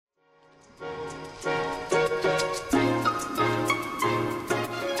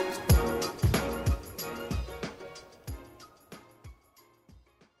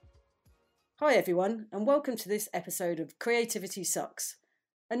Hi everyone, and welcome to this episode of Creativity Sucks,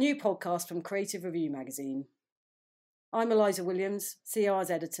 a new podcast from Creative Review magazine. I'm Eliza Williams, CR's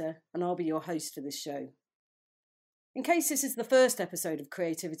editor, and I'll be your host for this show. In case this is the first episode of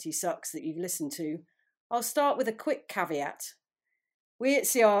Creativity Sucks that you've listened to, I'll start with a quick caveat. We at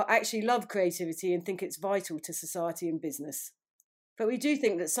CR actually love creativity and think it's vital to society and business. But we do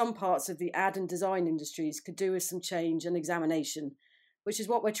think that some parts of the ad and design industries could do with some change and examination, which is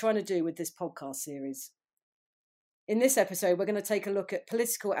what we're trying to do with this podcast series. In this episode, we're going to take a look at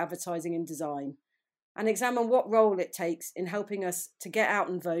political advertising and design and examine what role it takes in helping us to get out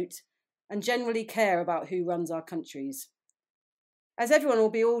and vote and generally care about who runs our countries. As everyone will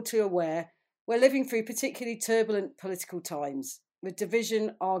be all too aware, we're living through particularly turbulent political times, with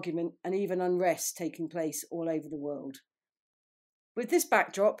division, argument, and even unrest taking place all over the world. With this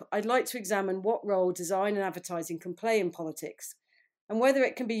backdrop, I'd like to examine what role design and advertising can play in politics and whether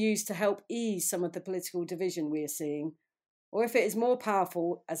it can be used to help ease some of the political division we are seeing, or if it is more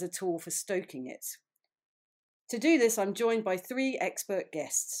powerful as a tool for stoking it. To do this, I'm joined by three expert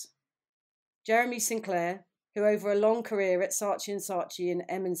guests. Jeremy Sinclair, who over a long career at Saatchi & Saatchi and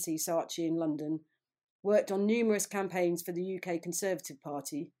M&C Saatchi in London, worked on numerous campaigns for the UK Conservative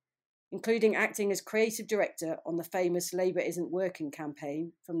Party, including acting as creative director on the famous Labour Isn't Working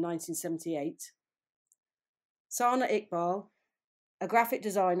campaign from 1978. Sana Iqbal, a graphic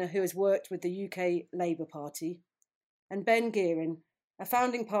designer who has worked with the UK Labour Party, and Ben Guerin, a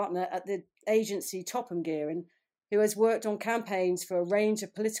founding partner at the agency Topham Guerin, who has worked on campaigns for a range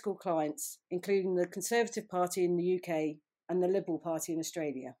of political clients, including the Conservative Party in the UK and the Liberal Party in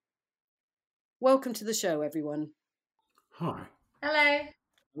Australia. Welcome to the show, everyone. Hi. Hello.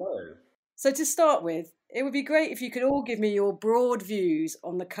 Hello. So to start with, it would be great if you could all give me your broad views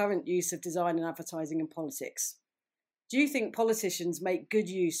on the current use of design and advertising in politics. Do you think politicians make good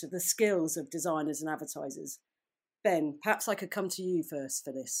use of the skills of designers and advertisers? Ben, perhaps I could come to you first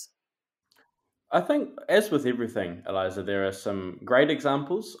for this. I think, as with everything, Eliza, there are some great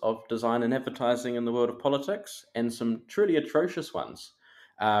examples of design and advertising in the world of politics and some truly atrocious ones.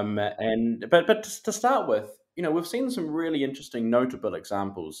 But to start with, we've seen some really interesting, notable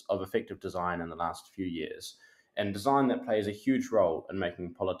examples of effective design in the last few years, and design that plays a huge role in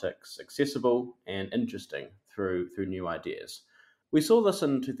making politics accessible and interesting through new ideas. We saw this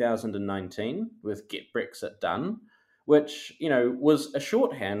in 2019 with Get Brexit Done, which was a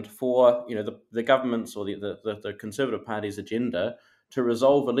shorthand for the government's or the Conservative Party's agenda to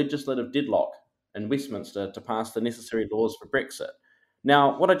resolve a legislative deadlock in Westminster to pass the necessary laws for Brexit.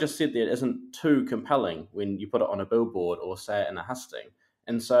 Now, what I just said there isn't too compelling when you put it on a billboard or say it in a husting.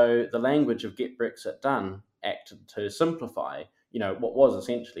 And so the language of Get Brexit Done acted to simplify, what was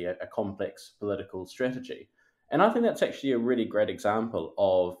essentially a complex political strategy. And I think that's actually a really great example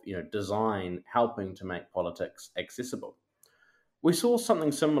of, design helping to make politics accessible. We saw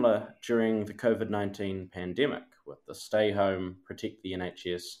something similar during the COVID-19 pandemic with the stay home, protect the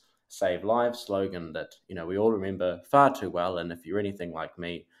NHS, save lives slogan that, we all remember far too well. And if you're anything like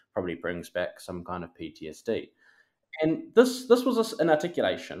me, probably brings back some kind of PTSD. And this was an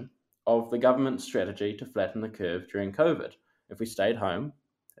articulation of the government's strategy to flatten the curve during COVID. If we stayed home,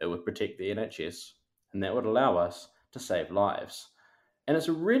 it would protect the NHS, and that would allow us to save lives. And it's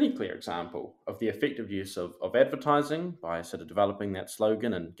a really clear example of the effective use of advertising by sort of developing that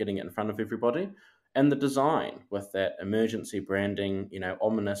slogan and getting it in front of everybody, and the design with that emergency branding,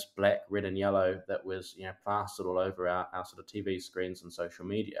 ominous black, red, and yellow that was, plastered all over our sort of TV screens and social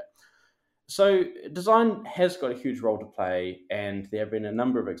media. So design has got a huge role to play, and there have been a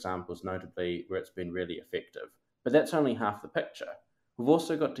number of examples, notably, where it's been really effective. But that's only half the picture. We've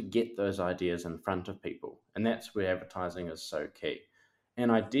also got to get those ideas in front of people, and that's where advertising is so key.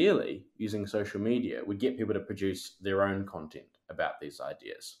 And ideally, using social media, we get people to produce their own content about these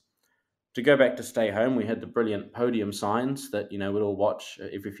ideas. To go back to stay home, we had the brilliant podium signs that, we'd all watch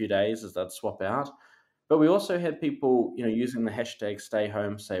every few days as they'd swap out. But we also had people, using the hashtag stay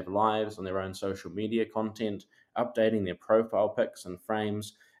home, save lives on their own social media content, updating their profile pics and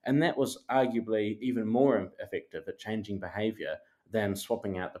frames. And that was arguably even more effective at changing behavior than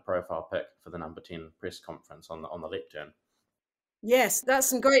swapping out the profile pic for the number 10 press conference on the lectern. Yes, that's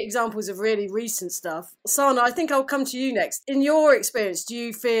some great examples of really recent stuff. Sana, I think I'll come to you next. In your experience, do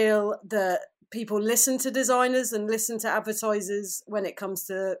you feel that people listen to designers and listen to advertisers when it comes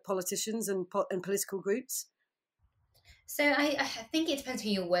to politicians and political groups? So I think it depends who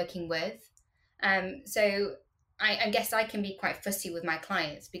you're working with. So I guess I can be quite fussy with my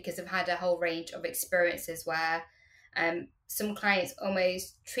clients because I've had a whole range of experiences where some clients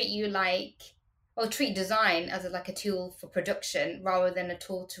almost treat you like or treat design as like a tool for production rather than a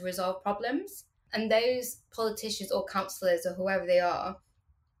tool to resolve problems. And those politicians or councillors or whoever they are,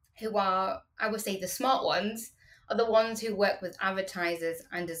 who are, I would say, the smart ones, are the ones who work with advertisers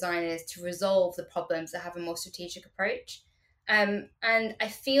and designers to resolve the problems that have a more strategic approach. And I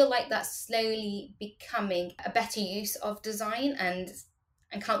feel like that's slowly becoming a better use of design, and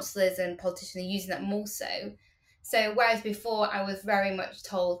councillors and politicians are using that more so. So whereas before I was very much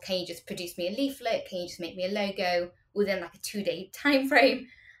told, can you just produce me a leaflet? Can you just make me a logo within like a 2-day time frame?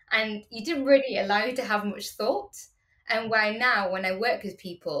 And you didn't really allow you to have much thought. And where now, when I work with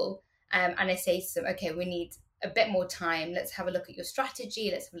people, and I say to them, okay, we need a bit more time. Let's have a look at your strategy.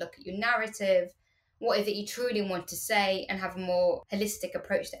 Let's have a look at your narrative. What is it you truly want to say, and have a more holistic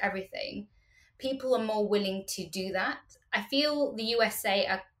approach to everything? People are more willing to do that. I feel the USA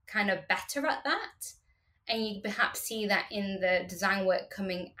are kind of better at that. And you perhaps see that in the design work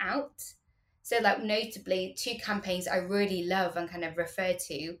coming out. So like notably, 2 campaigns I really love and kind of refer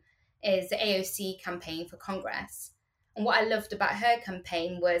to is the AOC campaign for Congress. And what I loved about her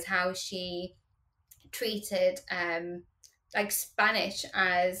campaign was how she treated like Spanish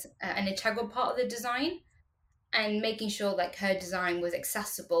as an integral part of the design, and making sure like her design was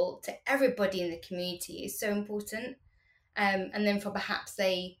accessible to everybody in the community is so important. And then for perhaps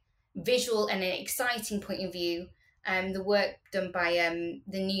a visual and an exciting point of view, the work done by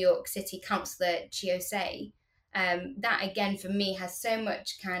the New York City councillor Chiosei, that again for me has so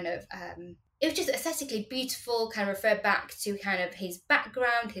much kind of it was just aesthetically beautiful, kind of refer back to kind of his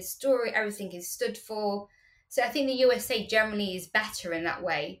background, his story, everything he stood for. So I think the USA generally is better in that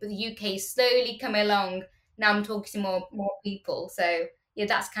way, but the UK is slowly coming along. Now I'm talking to more people. So yeah,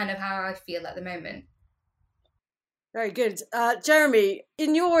 that's kind of how I feel at the moment. Very good. Jeremy,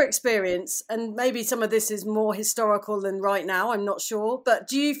 in your experience, and maybe some of this is more historical than right now, I'm not sure, but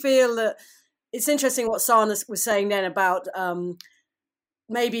do you feel that it's interesting what Sana was saying then about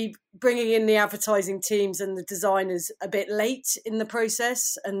maybe bringing in the advertising teams and the designers a bit late in the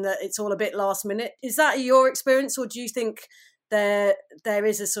process, and that it's all a bit last minute? Is that your experience, or do you think there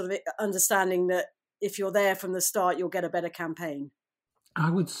is a sort of understanding that if you're there from the start, you'll get a better campaign? I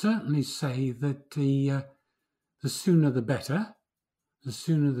would certainly say that the sooner the better. The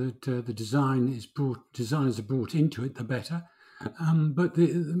sooner that the designers are brought into it, the better. But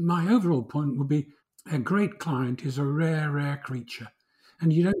my overall point would be a great client is a rare creature.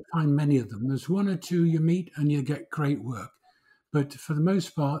 And you don't find many of them. There's 1 or 2 you meet and you get great work. But for the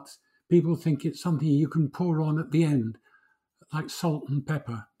most part, people think it's something you can pour on at the end, like salt and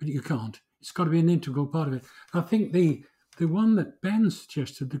pepper, but you can't. It's got to be an integral part of it. I think the one that Ben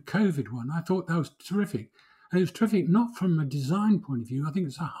suggested, the COVID one, I thought that was terrific. And it was terrific not from a design point of view. I think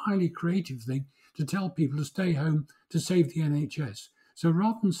it's a highly creative thing to tell people to stay home to save the NHS. So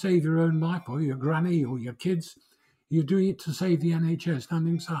rather than save your own life or your granny or your kids, you're doing it to save the NHS. And I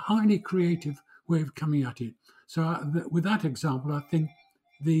think it's a highly creative way of coming at it. So with that example, I think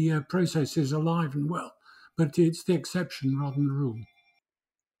the process is alive and well, but it's the exception rather than the rule.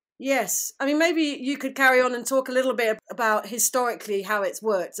 Yes. I mean, maybe you could carry on and talk a little bit about historically how it's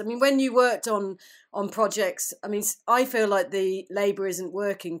worked. I mean, when you worked on projects, I mean, I feel like the Labour Isn't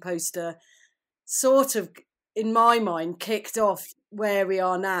Working poster sort of, in my mind, kicked off where we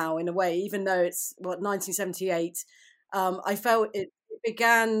are now in a way, even though it's 1978. I felt it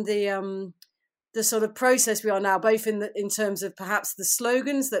began the sort of process we are now, both in terms of perhaps the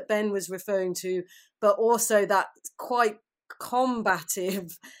slogans that Ben was referring to, but also that quite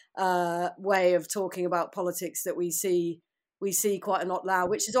combative way of talking about politics that we see quite a lot now,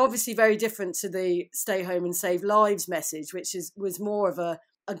 which is obviously very different to the stay home and save lives message, which was more of a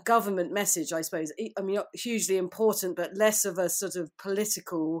government message, I suppose. I mean, hugely important, but less of a sort of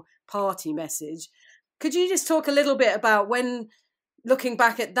political party message. Could you just talk a little bit about, when looking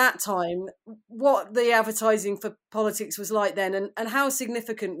back at that time, what the advertising for politics was like then, and how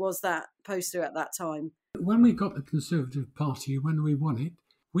significant was that poster at that time? When we got the Conservative Party, when we won it,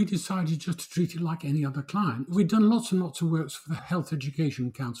 we decided just to treat it like any other client. We'd done lots and lots of works for the Health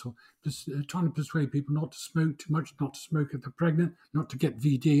Education Council, just trying to persuade people not to smoke too much, not to smoke if they're pregnant, not to get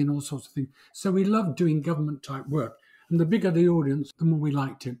VD and all sorts of things. So we loved doing government-type work. And the bigger the audience, the more we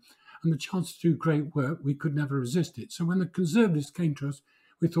liked it. And the chance to do great work, we could never resist it. So when the Conservatives came to us,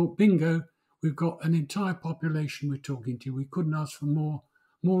 we thought, bingo, we've got an entire population we're talking to. We couldn't ask for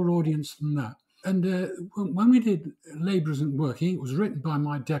more audience than that. And when we did Labour Isn't Working, it was written by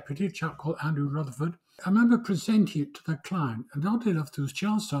my deputy, a chap called Andrew Rutherford. I remember presenting it to the client. And oddly enough, there was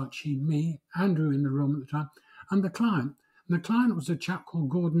Charles Sarchi, me, Andrew in the room at the time, and the client. And the client was a chap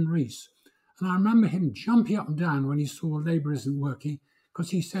called Gordon Rees. And I remember him jumping up and down when he saw Labour Isn't Working,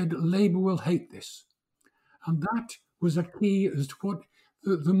 because he said Labour will hate this. And that was a key as to what,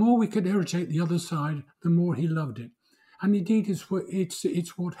 the more we could irritate the other side, the more he loved it. And indeed, it's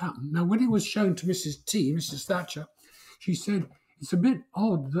what happened. Now, when it was shown to Mrs. Thatcher, she said, it's a bit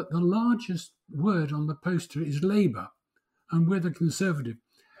odd that the largest word on the poster is Labour, and we're the Conservative.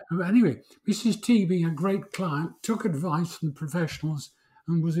 But anyway, Mrs. T, being a great client, took advice from the professionals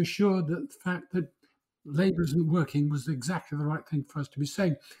and was assured that the fact that Labour isn't working was exactly the right thing for us to be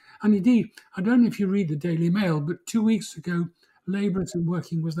saying. And indeed, I don't know if you read the Daily Mail, but 2 weeks ago, Labour isn't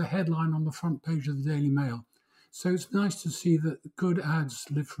working was the headline on the front page of the Daily Mail. So it's nice to see that good ads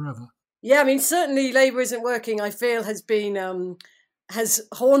live forever. Yeah, I mean, certainly Labour isn't working, I feel, has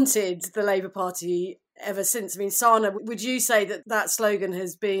haunted the Labour Party ever since. I mean, Sana, would you say that slogan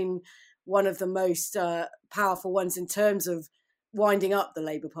has been one of the most powerful ones in terms of winding up the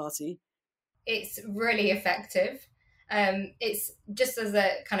Labour Party? It's really effective. It's just as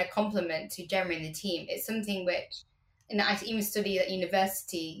a kind of compliment to Jeremy and the team. It's something which, I even studied at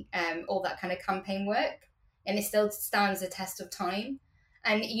university, all that kind of campaign work, and it still stands the test of time.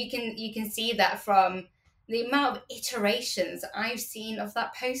 And you can see that from the amount of iterations I've seen of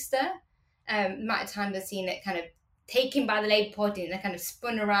that poster. The amount of times I've seen it kind of taken by the Labour Party and then kind of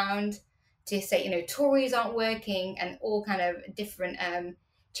spun around to say, Tories aren't working, and all kind of different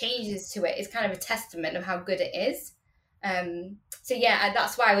changes to it is kind of a testament of how good it is. So yeah,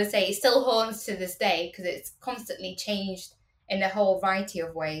 that's why I would say it still haunts to this day, because it's constantly changed in a whole variety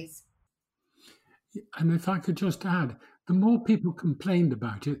of ways. And if I could just add, the more people complained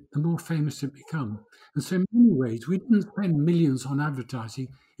about it, the more famous it became. And so in many ways, we didn't spend millions on advertising.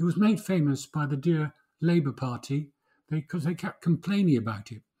 It was made famous by the dear Labour Party because they kept complaining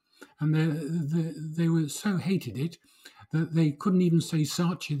about it. And they were so hated it that they couldn't even say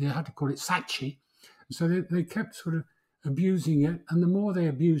Saatchi, they had to call it Saatchi. So they kept sort of abusing it. And the more they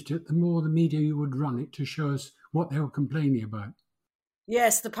abused it, the more the media would run it to show us what they were complaining about.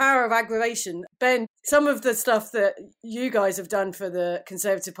 Yes, the power of aggravation. Ben, some of the stuff that you guys have done for the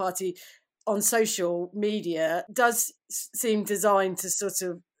Conservative Party on social media does seem designed to sort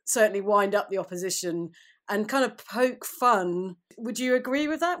of certainly wind up the opposition and kind of poke fun. Would you agree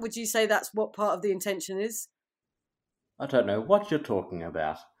with that? Would you say that's what part of the intention is? I don't know what you're talking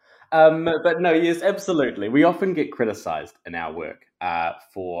about. But no, yes, absolutely. We often get criticised in our work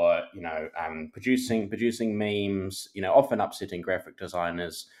for producing memes. Often upsetting graphic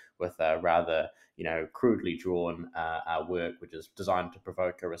designers with rather crudely drawn work, which is designed to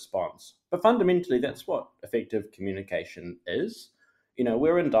provoke a response. But fundamentally, that's what effective communication is.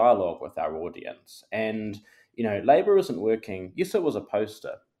 We're in dialogue with our audience, and Labour isn't working. Yes, it was a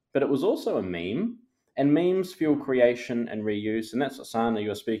poster, but it was also a meme. And memes fuel creation and reuse, and that's what Sana, you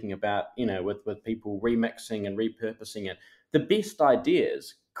were speaking about, with people remixing and repurposing it. The best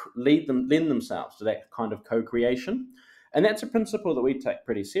ideas lend themselves to that kind of co-creation. And that's a principle that we take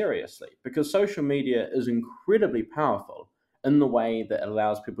pretty seriously, because social media is incredibly powerful in the way that it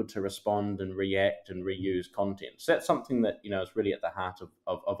allows people to respond and react and reuse content. So that's something that, is really at the heart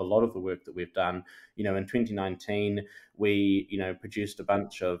of a lot of the work that we've done. In 2019, we, produced a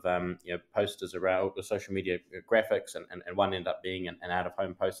bunch of, posters around the social media graphics, and one ended up being an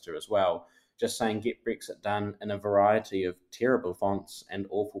out-of-home poster as well, just saying, get Brexit done, in a variety of terrible fonts and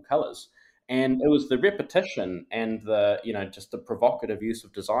awful colours. And it was the repetition and the, just the provocative use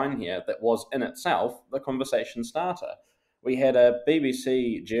of design here that was in itself the conversation starter. We had a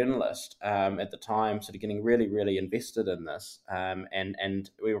BBC journalist at the time sort of getting really, really invested in this. And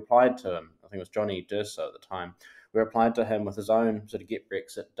we replied to him, I think it was Johnny Durso at the time, we replied to him with his own sort of Get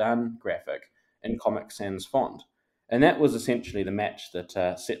Brexit Done graphic in Comic Sans font. And that was essentially the match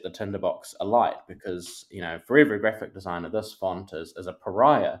that set the tinderbox alight, because, for every graphic designer, this font is a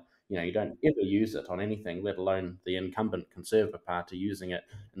pariah. You don't ever use it on anything, let alone the incumbent Conservative Party using it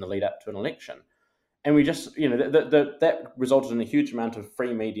in the lead up to an election. And we just, that resulted in a huge amount of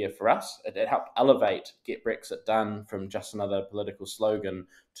free media for us. It helped elevate Get Brexit Done from just another political slogan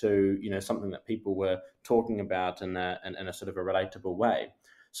to, something that people were talking about in a sort of a relatable way.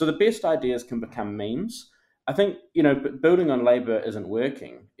 So the best ideas can become memes. I think, building on Labour isn't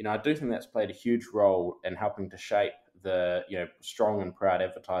working. I do think that's played a huge role in helping to shape the, strong and proud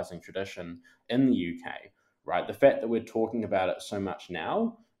advertising tradition in the UK, right? The fact that we're talking about it so much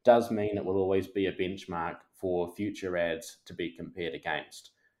now does mean it will always be a benchmark for future ads to be compared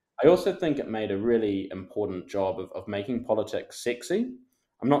against. I also think it made a really important job of making politics sexy.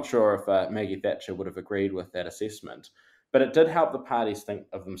 I'm not sure if Maggie Thatcher would have agreed with that assessment, but it did help the parties think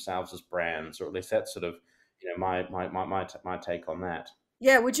of themselves as brands, or at least that's sort of my take on that.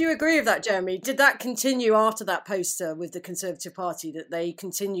 Yeah, would you agree with that, Jeremy? Did that continue after that poster with the Conservative Party, that they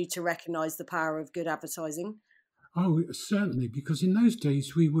continued to recognise the power of good advertising? Oh, certainly, because in those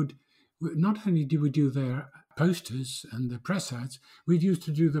days we would, not only did we do their posters and the press ads, we used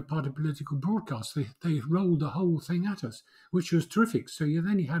to do the party political broadcasts. They rolled the whole thing at us, which was terrific. So you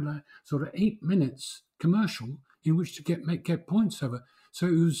then had a sort of 8 minutes commercial in which to get points over. So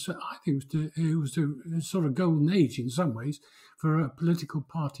it was, I think, it was a sort of golden age in some ways for a political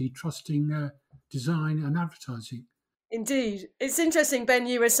party trusting design and advertising. Indeed. It's interesting, Ben,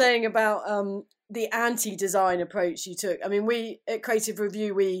 you were saying about the anti-design approach you took. I mean, we at Creative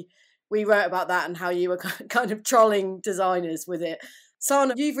Review, we wrote about that and how you were kind of trolling designers with it.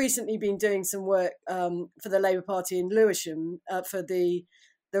 Sana, you've recently been doing some work for the Labour Party in Lewisham for the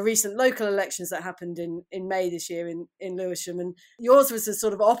recent local elections that happened in May this year in Lewisham. And yours was the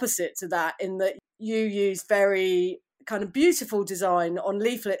sort of opposite to that, in that you used very kind of beautiful design on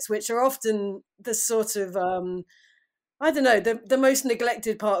leaflets, which are often the sort of I don't know, the most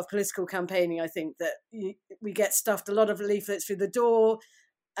neglected part of political campaigning. I think that we get stuffed a lot of leaflets through the door,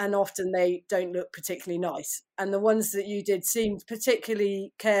 and often they don't look particularly nice. And the ones that you did seemed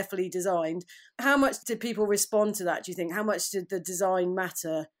particularly carefully designed. How much did people respond to that, do you think? How much did the design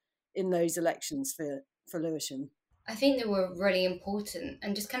matter in those elections for Lewisham? I think they were really important.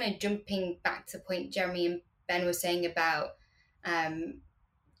 And just kind of jumping back to the point Jeremy and Ben were saying about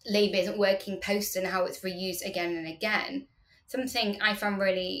Labour isn't working post and how it's reused again and again. Something I found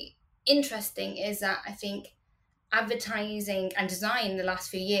really interesting is that I think advertising and design in the last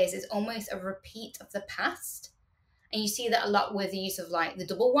few years is almost a repeat of the past. And you see that a lot with the use of like the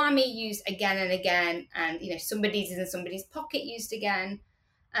double whammy used again and again, and somebody's in somebody's pocket used again.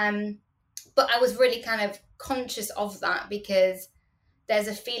 But I was really kind of conscious of that because there's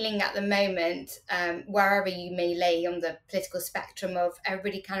a feeling at the moment, wherever you may lay on the political spectrum, of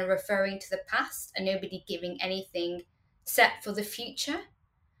everybody kind of referring to the past and nobody giving anything set for the future.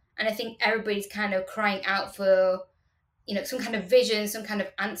 And I think everybody's kind of crying out for, some kind of vision, some kind of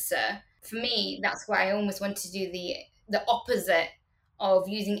answer. For me, that's why I almost want to do the opposite of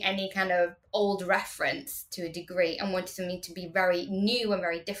using any kind of old reference to a degree, and wanted something to be very new and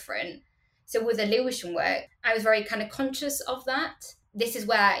very different. So with the Lewisham work, I was very kind of conscious of that. This is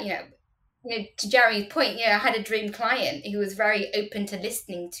where, to Jeremy's point, I had a dream client who was very open to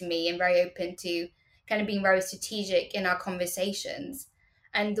listening to me and very open to kind of being very strategic in our conversations.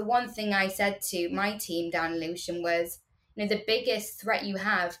 And the one thing I said to my team down in Lewisham was, the biggest threat you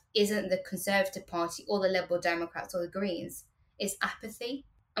have isn't the Conservative Party or the Liberal Democrats or the Greens, it's apathy.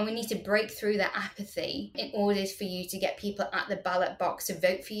 And we need to break through that apathy in order for you to get people at the ballot box to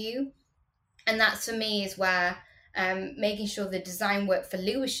vote for you. And that, for me, is where making sure the design work for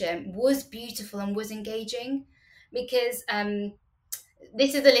Lewisham was beautiful and was engaging. Because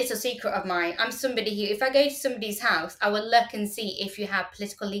this is a little secret of mine. I'm somebody who, if I go to somebody's house, I will look and see if you have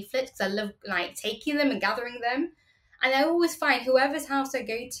political leaflets, because I love taking them and gathering them. And I always find whoever's house I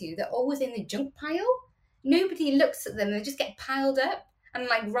go to, they're always in the junk pile. Nobody looks at them. They just get piled up and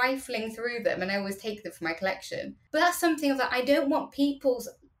rifling through them. And I always take them for my collection. But that's something that I don't want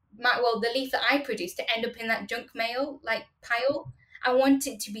the leaf that I produce to end up in that junk mail pile. I want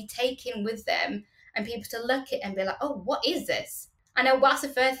it to be taken with them and people to look at it and be like, oh, what is this? And that's the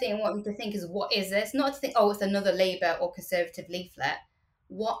first thing I want them to think is, what is this? Not to think, oh, it's another Labour or Conservative leaflet.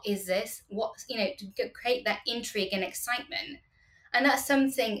 What is this? To create that intrigue and excitement. And that's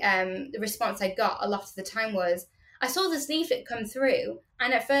something, the response I got a lot of the time was, I saw this leaflet come through,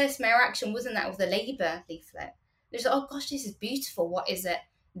 and at first my reaction wasn't that with the Labour leaflet. They was like, oh gosh, this is beautiful. What is it?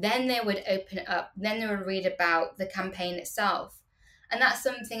 Then they would open it up. Then they would read about the campaign itself. And that's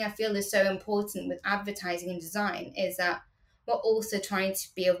something I feel is so important with advertising and design, is that we're also trying to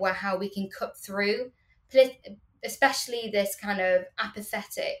be aware how we can cut through, especially this kind of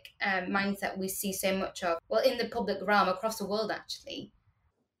apathetic mindset we see so much of, in the public realm across the world, actually.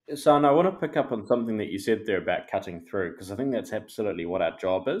 Sana, I want to pick up on something that you said there about cutting through, because I think that's absolutely what our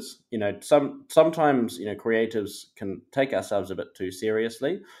job is. Sometimes creatives can take ourselves a bit too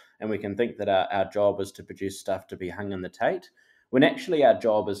seriously, and we can think that our job is to produce stuff to be hung in the Tate, when actually our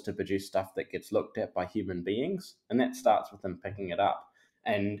job is to produce stuff that gets looked at by human beings, and that starts with them picking it up.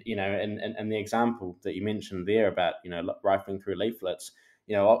 And and the example that you mentioned there about rifling through leaflets,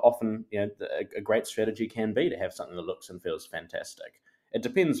 often a great strategy can be to have something that looks and feels fantastic. It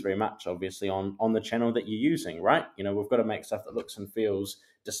depends very much, obviously, on the channel that you're using, right? We've got to make stuff that looks and feels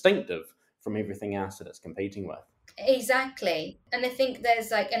distinctive from everything else that it's competing with. Exactly. And I think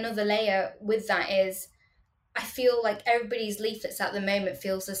there's another layer with that is, I feel like everybody's leaflets at the moment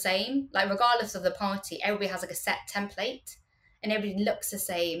feels the same. Regardless of the party, everybody has a set template. and everybody looks the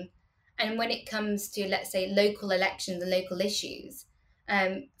same. And when it comes to, let's say, local elections and local issues,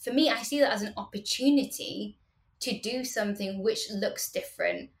 for me, I see that as an opportunity to do something which looks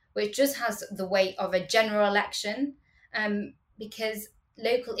different, which just has the weight of a general election, because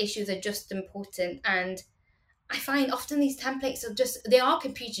local issues are just important. And I find often these templates they are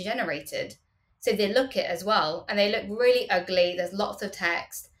computer generated. So they look it as well, and they look really ugly. There's lots of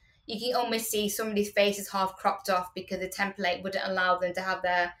text. You can almost see somebody's face is half cropped off because the template wouldn't allow them to have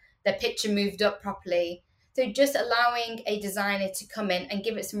their picture moved up properly. So just allowing a designer to come in and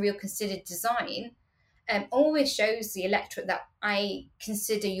give it some real considered design always shows the electorate that I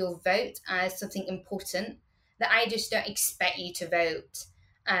consider your vote as something important, that I just don't expect you to vote,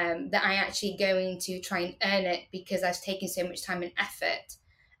 that I actually going to try and earn it because I've taken so much time and effort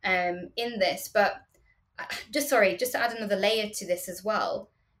in this. But just to add another layer to this as well,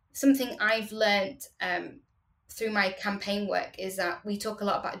 something I've learned through my campaign work is that we talk a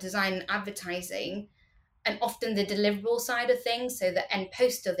lot about design and advertising, and often the deliverable side of things, so the end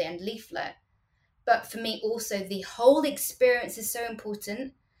poster, the end leaflet. But for me, also, the whole experience is so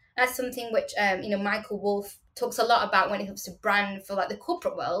important. That's something which, Michael Wolff talks a lot about when it comes to brand for like the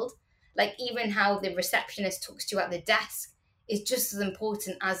corporate world. Like even how the receptionist talks to you at the desk is just as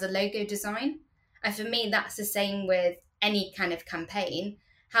important as the logo design. And for me, that's the same with any kind of campaign,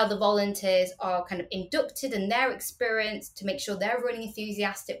 how the volunteers are kind of inducted in their experience to make sure they're really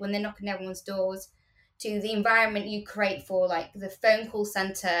enthusiastic when they're knocking everyone's doors, to the environment you create for like the phone call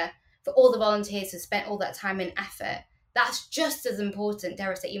center, for all the volunteers who spent all that time and effort. That's just as important,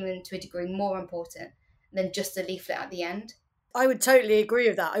 dare I say, even to a degree more important than just the leaflet at the end. I would totally agree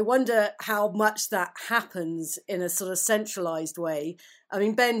with that. I wonder how much that happens in a sort of centralised way. I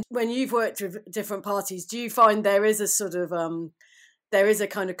mean, Ben, when you've worked with different parties, do you find there is a sort of there is a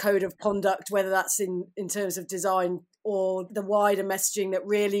kind of code of conduct, whether that's in terms of design or the wider messaging that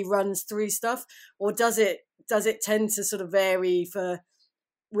really runs through stuff, or does it tend to sort of vary for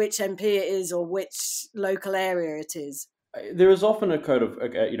which MP it is or which local area it is? There is often a code of,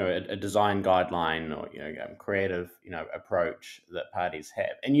 a design guideline or, creative, approach that parties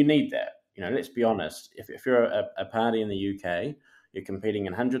have. And you need that. Let's be honest. If you're a party in the UK, you're competing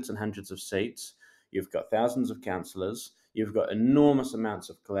in hundreds and hundreds of seats. You've got thousands of councillors. You've got enormous amounts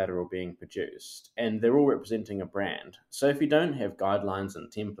of collateral being produced, and they're all representing a brand. So if you don't have guidelines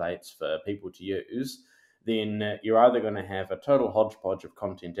and templates for people to use, then you're either going to have a total hodgepodge of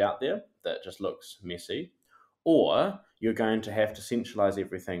content out there that just looks messy, or you're going to have to centralize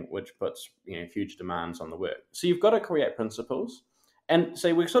everything, which puts huge demands on the work. So you've got to create principles. And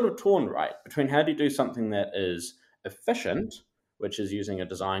so we're sort of torn, right, between how do you do something that is efficient, which is using a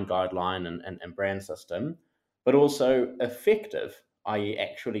design guideline and brand system, but also effective, i.e.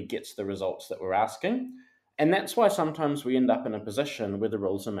 actually gets the results that we're asking. And that's why sometimes we end up in a position where the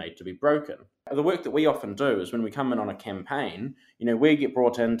rules are made to be broken. The work that we often do is when we come in on a campaign, we get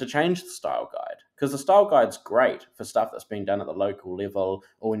brought in to change the style guide, because the style guide's great for stuff that's being done at the local level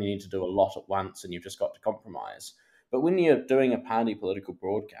or when you need to do a lot at once and you've just got to compromise. But when you're doing a party political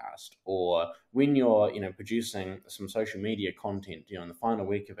broadcast, or when you're producing some social media content in the final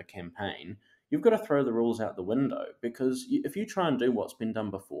week of a campaign, you've got to throw the rules out the window, because if you try and do what's been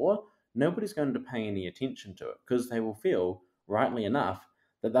done before, nobody's going to pay any attention to it, because they will feel, rightly enough,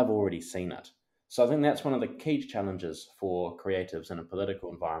 that they've already seen it. So I think that's one of the key challenges for creatives in a political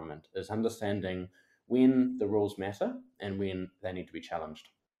environment, is understanding when the rules matter and when they need to be challenged.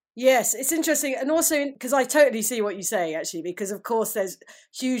 Yes, it's interesting. And also, because I totally see what you say, actually, because of course there's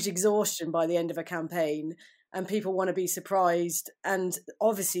huge exhaustion by the end of a campaign and people want to be surprised. And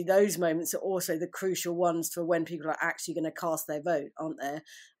obviously those moments are also the crucial ones for when people are actually going to cast their vote, aren't there?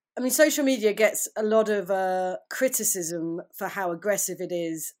 I mean, social media gets a lot of criticism for how aggressive it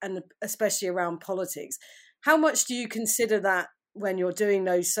is, and especially around politics. How much do you consider that when you're doing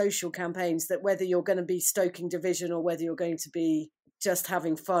those social campaigns, that whether you're going to be stoking division or whether you're going to be just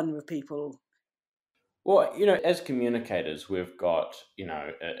having fun with people? Well, as communicators, we've got,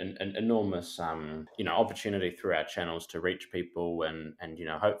 an enormous, opportunity through our channels to reach people and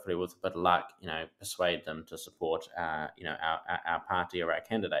hopefully with a bit of luck, persuade them to support, our party or our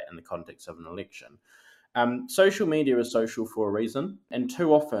candidate in the context of an election. Social media is social for a reason, and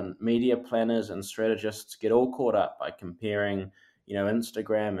too often media planners and strategists get all caught up by comparing,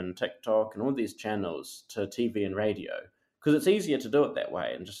 Instagram and TikTok and all these channels to TV and radio, because it's easier to do it that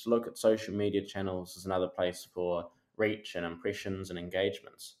way and just look at social media channels as another place for reach and impressions and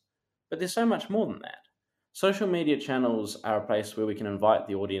engagements. But there's so much more than that. Social media channels are a place where we can invite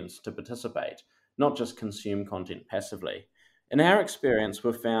the audience to participate, not just consume content passively. In our experience,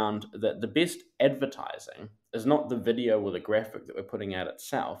 we've found that the best advertising is not the video or the graphic that we're putting out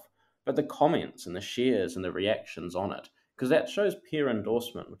itself, but the comments and the shares and the reactions on it, because that shows peer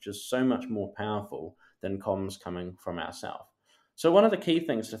endorsement, which is so much more powerful than comms coming from ourselves. So one of the key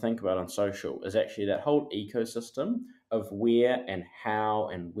things to think about on social is actually that whole ecosystem of where and how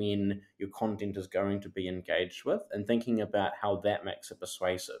and when your content is going to be engaged with, and thinking about how that makes it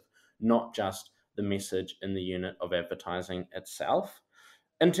persuasive, not just the message in the unit of advertising itself.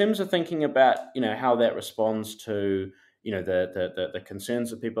 In terms of thinking about, how that responds to, the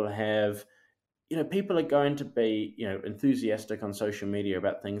concerns that people have, people are going to be, enthusiastic on social media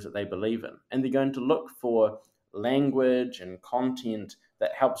about things that they believe in, and they're going to look for language and content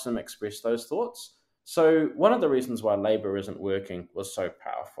that helps them express those thoughts. So one of the reasons why Labour isn't working was so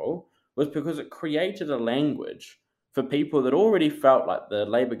powerful was because it created a language for people that already felt like the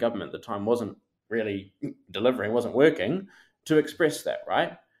Labour government at the time wasn't really delivering, wasn't working, to express that,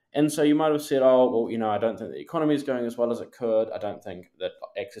 right? And so you might have said, oh, well, I don't think the economy is going as well as it could. I don't think that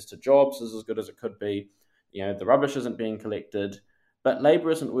access to jobs is as good as it could be. The rubbish isn't being collected. But Labour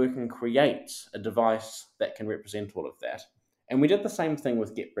Isn't Working creates a device that can represent all of that. And we did the same thing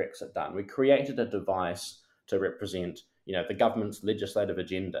with Get Brexit Done. We created a device to represent, the government's legislative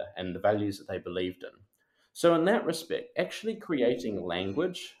agenda and the values that they believed in. So in that respect, actually creating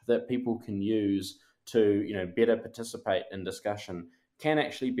language that people can use to, better participate in discussion can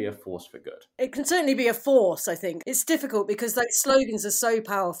actually be a force for good. It can certainly be a force, I think. It's difficult because those slogans are so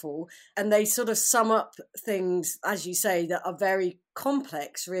powerful and they sort of sum up things, as you say, that are very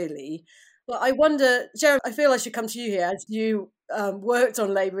complex, really. But I wonder, Jeremy, I feel I should come to you here as you worked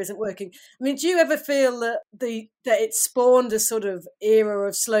on Labour Isn't Working. I mean, do you ever feel that it spawned a sort of era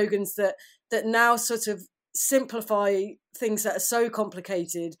of slogans that now sort of simplify things that are so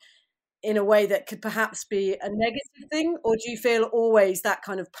complicated in a way that could perhaps be a negative thing? Or do you feel always that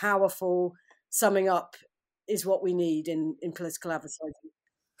kind of powerful summing up is what we need in political advertising?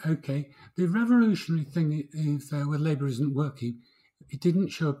 Okay. The revolutionary thing is with Labour Isn't Working, it didn't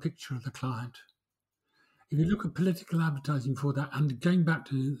show a picture of the client. If you look at political advertising for that, and going back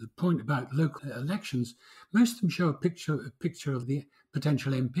to the point about local elections, most of them show a picture of the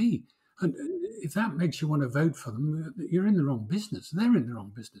potential MP. And if that makes you want to vote for them, you're in the wrong business. They're in the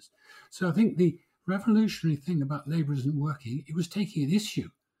wrong business. So I think the revolutionary thing about Labour Isn't Working, it was taking an issue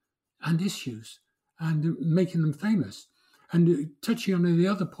and issues and making them famous. And touching on the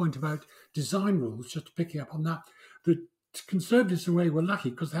other point about design rules, just picking up on that, the Conservatives in a way were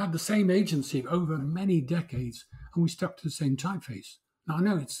lucky because they had the same agency over many decades and we stuck to the same typeface. Now, I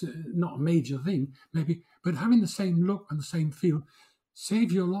know it's not a major thing, maybe, but having the same look and the same feel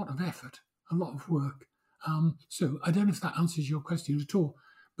save you a lot of effort, a lot of work. So I don't know if that answers your question at all,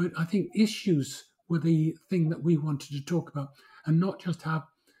 but I think issues were the thing that we wanted to talk about and not just have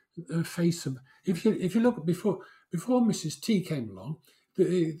a face of... If you look at before Mrs. T came along,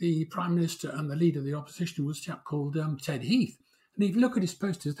 the Prime Minister and the leader of the opposition was a chap called Ted Heath. And if you look at his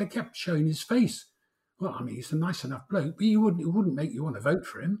posters, they kept showing his face. Well, I mean, he's a nice enough bloke, but it wouldn't make you want to vote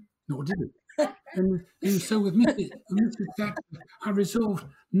for him, nor did it. And so with Mrs. Thatcher, I resolved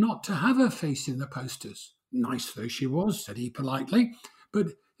not to have her face in the posters. Nice though she was, said he politely, but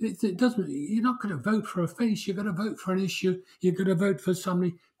it doesn't. You're not going to vote for a face. You're going to vote for an issue. You're going to vote for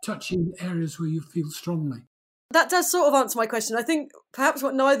somebody touching areas where you feel strongly. That does sort of answer my question. I think perhaps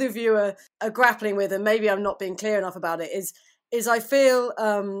what neither of you are grappling with, and maybe I'm not being clear enough about it, is I feel,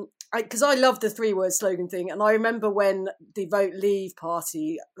 because I love the 3-word slogan thing, and I remember when the Vote Leave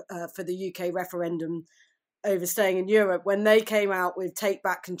party for the UK referendum over staying in Europe, when they came out with Take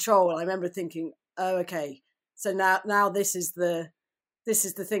Back Control, I remember thinking, oh, okay, so now this is the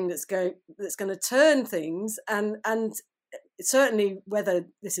thing that's going to turn things, and certainly whether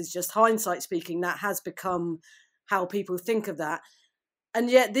this is just hindsight speaking, that has become how people think of that. And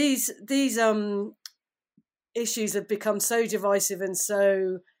yet these issues have become so divisive and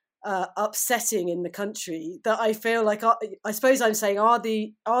so upsetting in the country that I feel like I suppose I'm saying are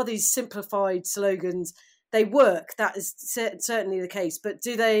these simplified slogans, they work, that is certainly the case, but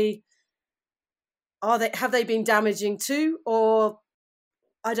have they been damaging too? Or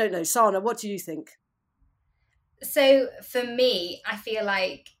I don't know, Sana, what do you think? So for me, I feel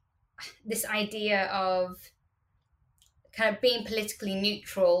like this idea of kind of being politically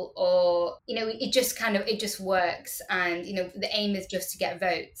neutral, or, it just works. And, the aim is just to get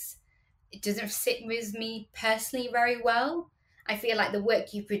votes. It doesn't sit with me personally very well. I feel like the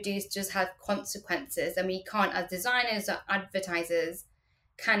work you produce does have consequences, and we can't, as designers or advertisers,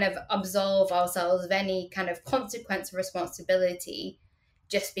 kind of absolve ourselves of any kind of consequence or responsibility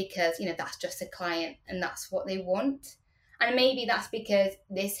just because, that's just a client and that's what they want. And maybe that's because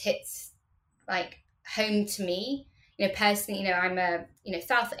this hits like home to me. Personally, I'm a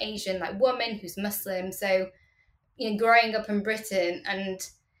South Asian woman who's Muslim, so growing up in Britain and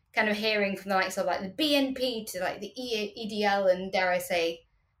kind of hearing from the likes of the BNP to the EDL and, dare I say,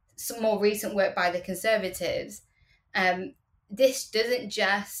 some more recent work by the Conservatives, this doesn't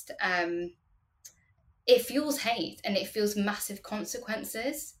just it fuels hate and it fuels massive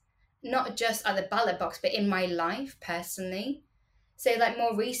consequences, not just at the ballot box but in my life personally. So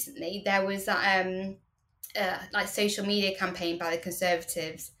more recently there was that social media campaign by the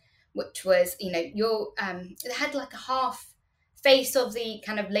Conservatives, which was they had a half face of the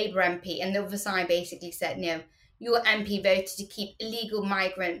kind of Labour MP, and the other side basically said, no, your MP voted to keep illegal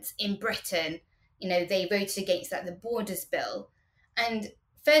migrants in Britain. They voted against the Borders Bill. And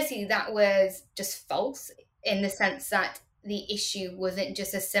firstly, that was just false in the sense that the issue wasn't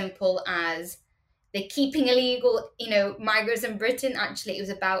just as simple as they're keeping illegal, migrants in Britain. Actually, it was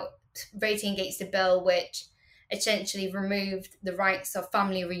about voting against a bill which essentially removed the rights of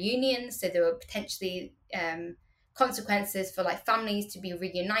family reunions. So there were potentially consequences for families to be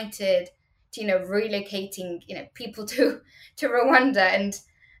reunited, to relocating people to Rwanda. And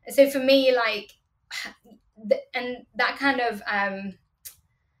so for me, and that kind of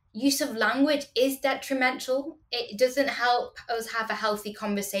use of language is detrimental. It doesn't help us have a healthy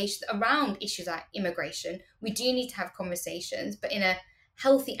conversation around issues like immigration. We do need to have conversations, but in a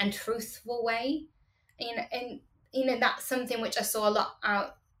healthy and truthful way. And that's something which I saw a lot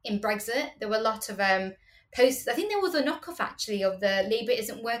out in Brexit. There were a lot of posts. I think there was a knockoff actually of the Labour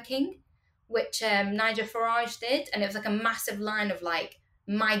Isn't Working, which Nigel Farage did, and it was a massive line of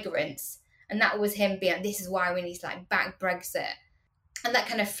migrants, and that was him being, this is why we need to back Brexit. And that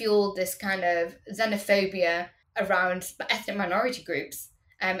kind of fueled this kind of xenophobia around ethnic minority groups.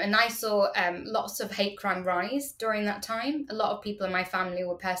 And I saw lots of hate crime rise during that time. A lot of people in my family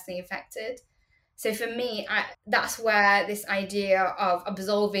were personally affected. So for me, that's where this idea of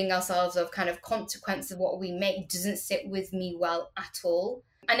absolving ourselves of kind of consequences of what we make doesn't sit with me well at all.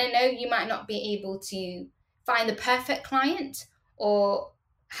 And I know you might not be able to find the perfect client, or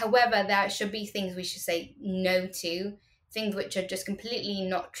however, there should be things we should say no to, things which are just completely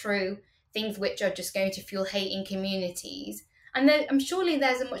not true, things which are just going to fuel hate in communities. And I'm surely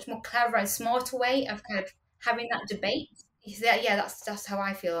there's a much more clever and smarter way of kind of having that debate. Yeah, that's how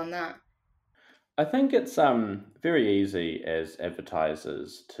I feel on that. I think it's very easy as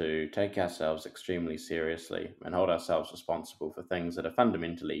advertisers to take ourselves extremely seriously and hold ourselves responsible for things that are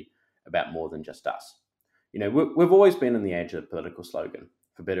fundamentally about more than just us. We've always been in the age of the political slogan,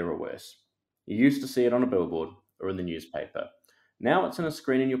 for better or worse. You used to see it on a billboard or in the newspaper. Now it's in a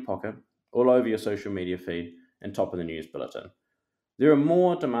screen in your pocket, all over your social media feed, and top of the news bulletin. There are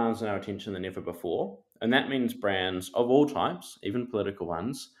more demands on our attention than ever before, and that means brands of all types, even political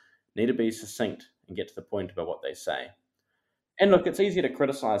ones, need to be succinct and get to the point about what they say. And look, it's easy to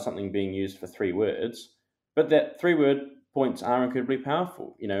criticize something being used for 3 words, but that 3-word points are incredibly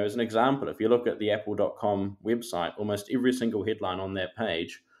powerful. As an example, if you look at the apple.com website, almost every single headline on that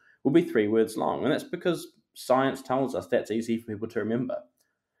page will be 3 words long, and that's because science tells us that's easy for people to remember.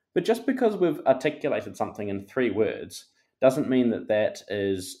 But just because we've articulated something in 3 words doesn't mean that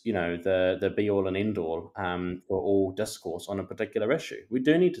is, the be-all and end-all for all discourse on a particular issue. We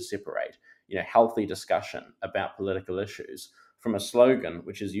do need to separate, healthy discussion about political issues from a slogan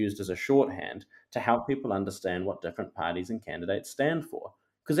which is used as a shorthand to help people understand what different parties and candidates stand for.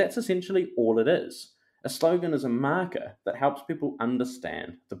 Because that's essentially all it is. A slogan is a marker that helps people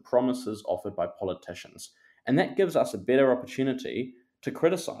understand the promises offered by politicians. And that gives us a better opportunity to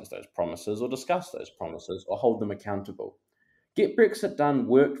criticize those promises or discuss those promises or hold them accountable. Get Brexit Done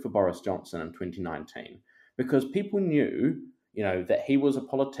worked for Boris Johnson in 2019 because people knew, that he was a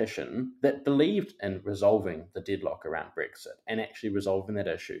politician that believed in resolving the deadlock around Brexit and actually resolving that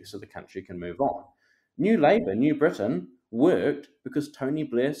issue so the country can move on. New Labour, New Britain worked because Tony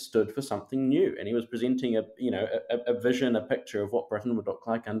Blair stood for something new and he was presenting a vision, a picture of what Britain would look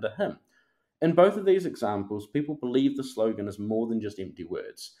like under him. In both of these examples, people believe the slogan is more than just empty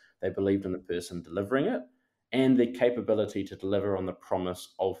words. They believed in the person delivering it and their capability to deliver on the promise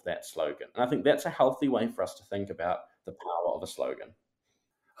of that slogan. And I think that's a healthy way for us to think about the power of a slogan.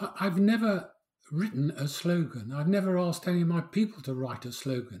 I've never written a slogan. I've never asked any of my people to write a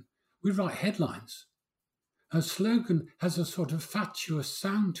slogan. We write headlines. A slogan has a sort of fatuous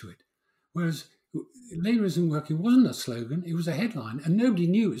sound to it, whereas Labour Isn't Working wasn't a slogan, it was a headline, and nobody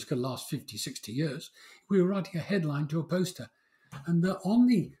knew it was going to last 50, 60 years. We were writing a headline to a poster. And on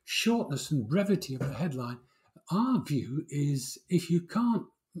the shortness and brevity of the headline, our view is if you can't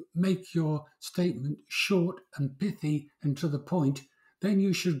make your statement short and pithy and to the point, then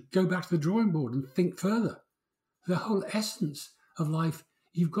you should go back to the drawing board and think further. The whole essence of life,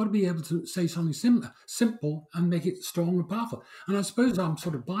 you've got to be able to say something simple and make it strong and powerful. And I suppose I'm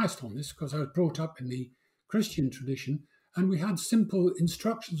sort of biased on this because I was brought up in the Christian tradition, and we had simple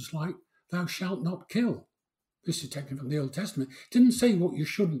instructions like, thou shalt not kill. This is taken from the Old Testament. It didn't say what you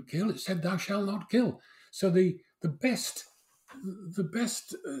shouldn't kill. It said, thou shalt not kill. So the best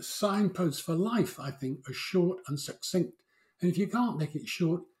signposts for life, I think, are short and succinct. And if you can't make it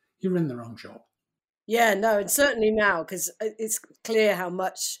short, you're in the wrong job. Yeah, no, and certainly now, because it's clear how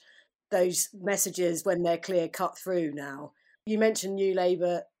much those messages, when they're clear, cut through now. You mentioned New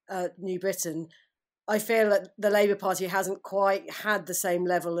Labour, New Britain. I feel that the Labour Party hasn't quite had the same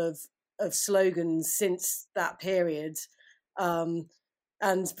level of slogans since that period. And,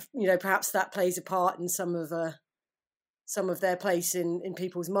 perhaps that plays a part in some of their place in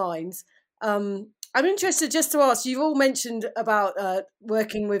people's minds. I'm interested just to ask, you've all mentioned about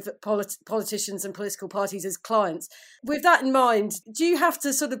working with politicians and political parties as clients. With that in mind, do you have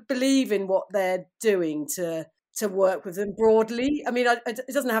to sort of believe in what they're doing to work with them broadly? I mean, it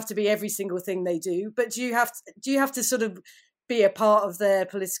doesn't have to be every single thing they do, but do you have to sort of be a part of their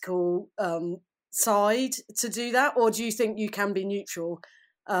political side to do that? Or do you think you can be neutral?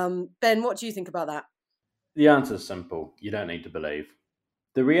 Ben, what do you think about that? The answer is simple. You don't need to believe.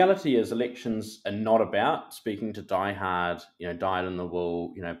 The reality is elections are not about speaking to diehard,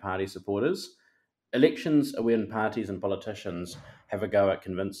 dyed-in-the-wool, party supporters. Elections are when parties and politicians have a go at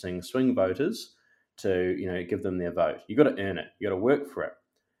convincing swing voters to, give them their vote. You've got to earn it. You've got to work for it.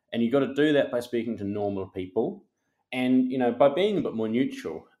 And you've got to do that by speaking to normal people. And, by being a bit more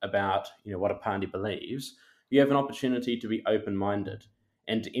neutral about, what a party believes, you have an opportunity to be open-minded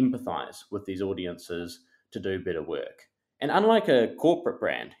and to empathise with these audiences to do better work. And unlike a corporate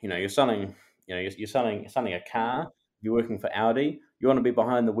brand, you're selling a car, you're working for Audi, you want to be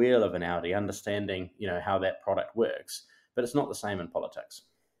behind the wheel of an Audi, understanding, how that product works. But it's not the same in politics.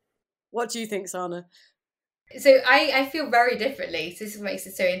 What do you think, Sana? So I feel very differently. So this makes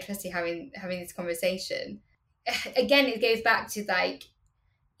it so interesting having this conversation. Again, it goes back to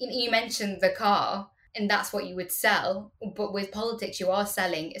you mentioned the car, and that's what you would sell. But with politics, you are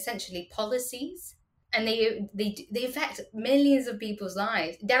selling essentially policies. And they affect millions of people's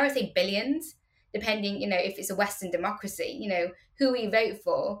lives. Dare I say billions, depending, if it's a Western democracy. Who we vote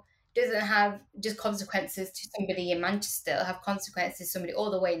for doesn't have just consequences to somebody in Manchester. It'll have consequences to somebody all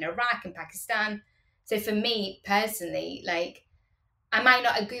the way in Iraq and Pakistan. So for me personally, I might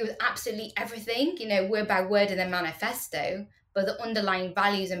not agree with absolutely everything, word by word in the manifesto, but the underlying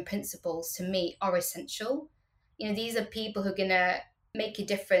values and principles to me are essential. These are people who are going to make a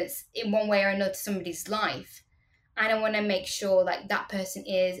difference in one way or another to somebody's life. And I want to make sure that person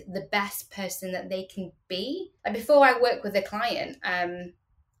is the best person that they can be. Before I work with a client,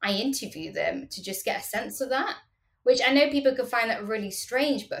 I interview them to just get a sense of that, which I know people could find that really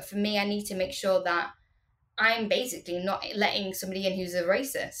strange, but for me, I need to make sure that I'm basically not letting somebody in who's a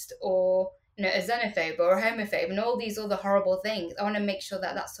racist or a xenophobe or a homophobe and all these other horrible things. I want to make sure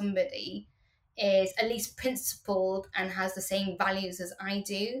that somebody is at least principled and has the same values as I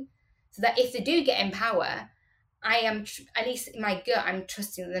do, so that if they do get in power, I am, at least in my gut, I'm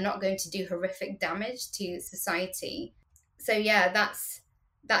trusting that they're not going to do horrific damage to society. So yeah,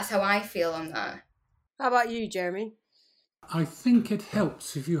 that's how I feel on that. How about you, Jeremy? I think it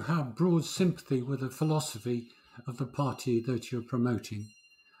helps if you have broad sympathy with the philosophy of the party that you're promoting,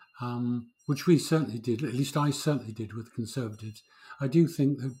 which we certainly did, at least I certainly did with Conservatives. I do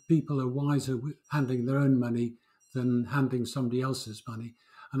think that people are wiser with handling their own money than handling somebody else's money.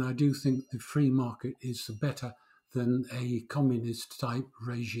 And I do think the free market is better than a communist type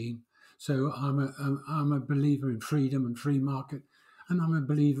regime. So I'm a believer in freedom and free market, and I'm a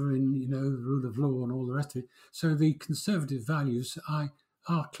believer in, the rule of law and all the rest of it. So the conservative values are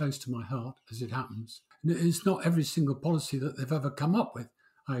close to my heart, as it happens. And it's not every single policy that they've ever come up with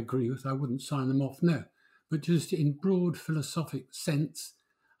I agree with. I wouldn't sign them off, no. But just in broad philosophic sense,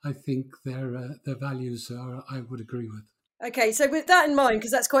 I think their values are, I would agree with. Okay, so with that in mind,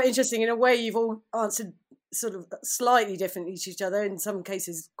 because that's quite interesting, in a way you've all answered sort of slightly differently to each other, in some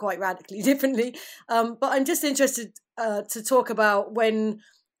cases quite radically differently. But I'm just interested to talk about when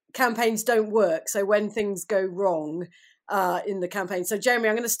campaigns don't work, so when things go wrong in the campaign. So Jeremy,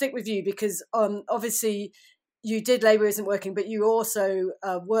 I'm going to stick with you because obviously you did Labour Isn't Working, but you also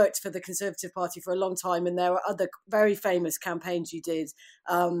worked for the Conservative Party for a long time, and there were other very famous campaigns you did,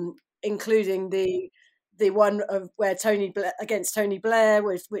 including the one of where against Tony Blair,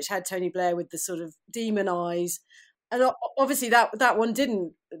 which had Tony Blair with the sort of demon eyes, and obviously that one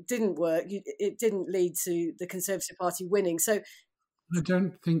didn't work. It didn't lead to the Conservative Party winning. So I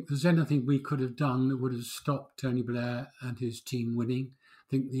don't think there's anything we could have done that would have stopped Tony Blair and his team winning. I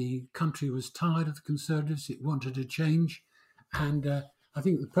think the country was tired of the Conservatives. It wanted a change. And I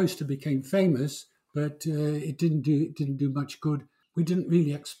think the poster became famous, but it didn't do much good. We didn't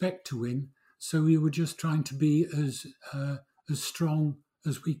really expect to win, so we were just trying to be as strong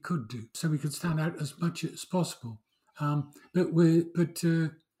as we could do, so we could stand out as much as possible. Sometimes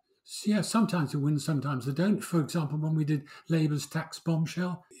they win, sometimes they don't. For example, when we did Labour's tax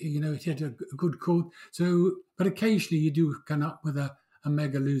bombshell, it had a good call. So, but occasionally you do come up with a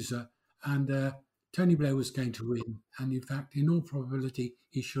mega loser, and Tony Blair was going to win, and in fact, in all probability,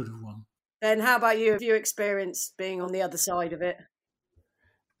 he should have won. Ben, how about you? Have you experienced being on the other side of it?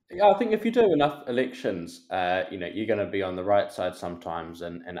 Yeah, I think if you do enough elections, you're going to be on the right side sometimes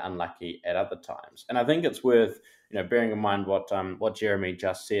and unlucky at other times. And I think it's worth, bearing in mind what Jeremy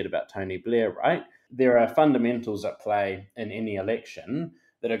just said about Tony Blair, right? There are fundamentals at play in any election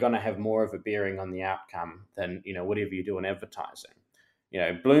that are going to have more of a bearing on the outcome than, whatever you do in advertising.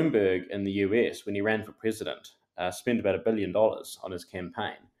 Bloomberg in the US, when he ran for president, spent about $1 billion on his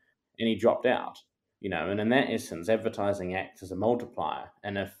campaign, and he dropped out. And in that essence, advertising acts as a multiplier.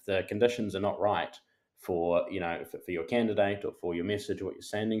 And if the conditions are not right for your candidate or for your message or what you're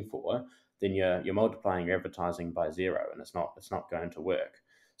standing for, then you're multiplying your advertising by zero, and it's not going to work.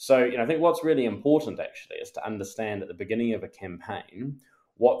 So I think what's really important actually is to understand at the beginning of a campaign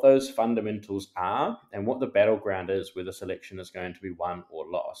what those fundamentals are and what the battleground is where this election is going to be won or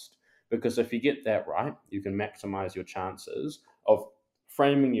lost. Because if you get that right, you can maximize your chances of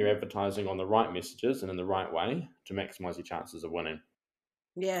framing your advertising on the right messages and in the right way to maximize your chances of winning.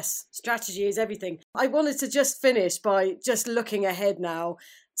 Yes, strategy is everything. I wanted to just finish by just looking ahead now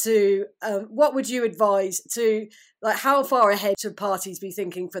to what would you advise to, like, how far ahead should parties be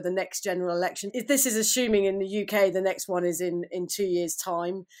thinking for the next general election? If this is assuming in the UK the next one is in 2 years'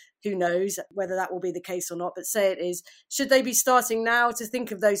 time, who knows whether that will be the case or not, but say it is. Should they be starting now to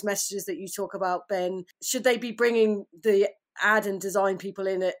think of those messages that you talk about, Ben? Should they be bringing the ad and design people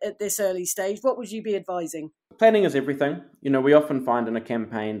in at this early stage? What would you be advising? Planning is everything. We often find in a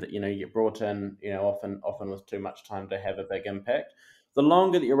campaign that, you get brought in, often with too much time to have a big impact. The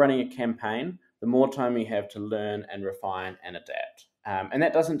longer that you're running a campaign, the more time you have to learn and refine and adapt. And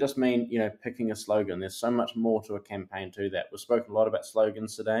that doesn't just mean, picking a slogan. There's so much more to a campaign to that. We've spoken a lot about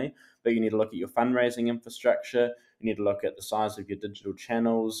slogans today, but you need to look at your fundraising infrastructure. You need to look at the size of your digital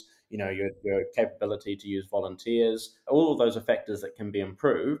channels, your capability to use volunteers. All of those are factors that can be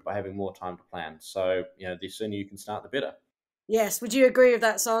improved by having more time to plan. So, the sooner you can start, the better. Yes. Would you agree with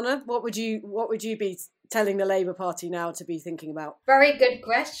that, Sana? What would you be telling the Labour Party now to be thinking about? Very good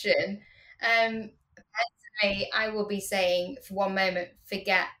question. Personally, I will be saying, for one moment,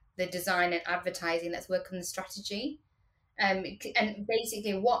 forget the design and advertising. Let's work on the strategy. And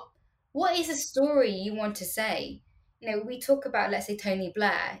basically, what is a story you want to say? We talk about, let's say, Tony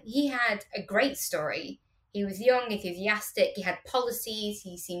Blair. He had a great story. He was young, enthusiastic. He had policies.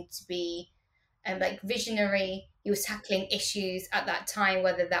 He seemed to be visionary. He was tackling issues at that time,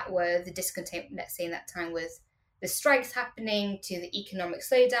 whether that were the discontent, let's say in that time was the strikes happening to the economic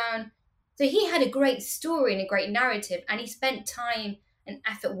slowdown. So he had a great story and a great narrative, and he spent time and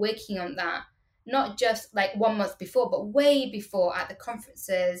effort working on that, not just like 1 month before, but way before at the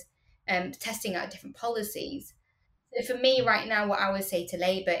conferences, testing out different policies. So for me right now, what I would say to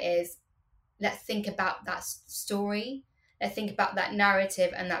Labour is, let's think about that story. Let's think about that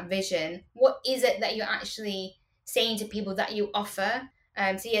narrative and that vision. What is it that you're actually saying to people that you offer?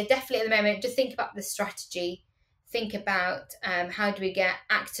 Definitely at the moment, just think about the strategy. Think about how do we get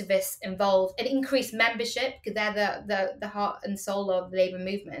activists involved and increase membership, because they're the heart and soul of the Labour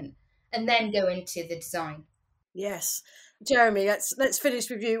movement, and then go into the design. Yes. Jeremy, let's finish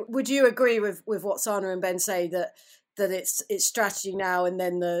with you. Would you agree with what Sana and Ben say, that it's strategy now and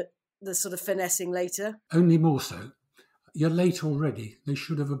then the sort of finessing later? Only more so. You're late already. They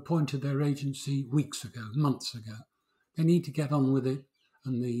should have appointed their agency weeks ago, months ago. They need to get on with it.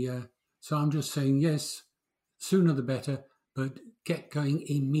 And so I'm just saying, yes, sooner the better, but get going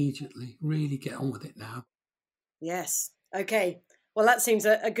immediately. Really get on with it now. Yes. Okay. Well, that seems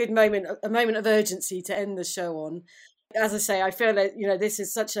a good moment, a moment of urgency to end the show on. As I say, I feel that, this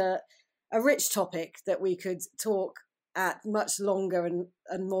is such a rich topic that we could talk at much longer and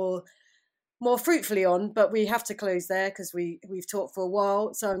more fruitfully on, but we have to close there because we've talked for a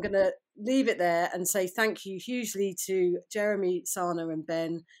while. So I'm going to leave it there and say thank you hugely to Jeremy, Sana and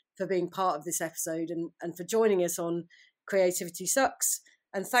Ben for being part of this episode and for joining us on Creativity Sucks.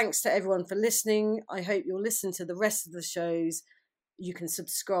 And thanks to everyone for listening. I hope you'll listen to the rest of the shows. you can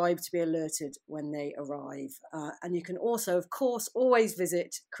subscribe to be alerted when they arrive. And you can also, of course, always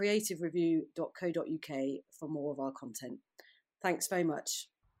visit creativereview.co.uk for more of our content. Thanks very much.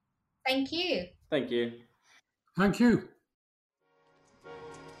 Thank you. Thank you. Thank you.